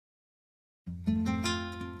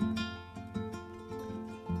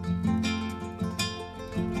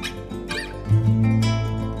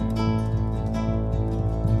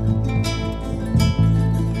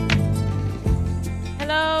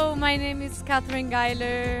my name is Katherine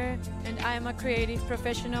Gailer and I am a creative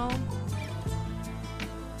professional.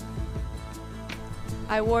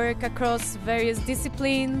 I work across various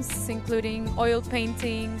disciplines, including oil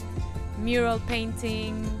painting, mural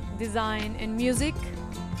painting, design and music.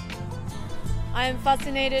 I am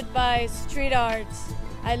fascinated by street art.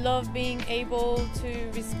 I love being able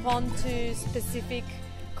to respond to specific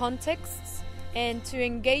contexts and to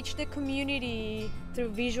engage the community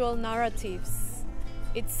through visual narratives.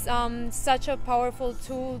 It's such a powerful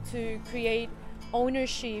tool to create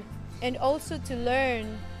ownership and also to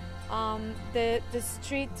learn. The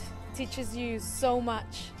street teaches you so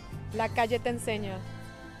much. La calle te enseña.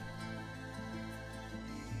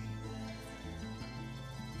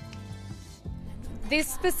 This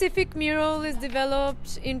specific mural is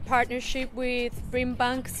developed in partnership with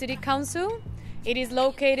Brimbank City Council. It is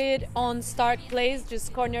located on Stark Place,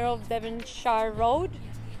 just corner of Devonshire Road.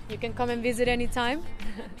 You can come and visit anytime.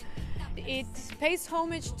 It pays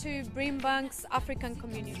homage to Brimbank's African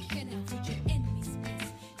community.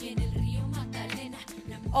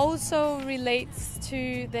 Also relates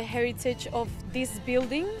to the heritage of this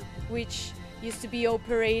building, which used to be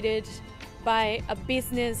operated by a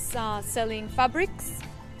business selling fabrics.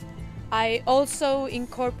 I also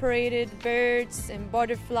incorporated birds and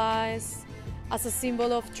butterflies as a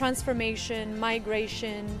symbol of transformation,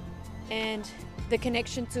 migration, and the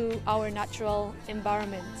connection to our natural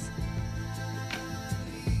environment.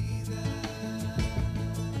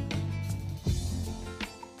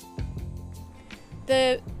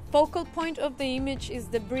 The focal point of the image is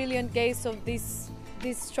the brilliant gaze of this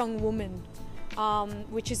strong woman,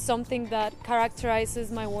 which is something that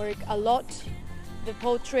characterizes my work a lot. The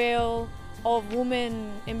portrayal of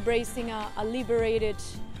women embracing a liberated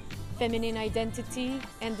feminine identity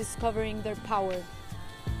and discovering their power.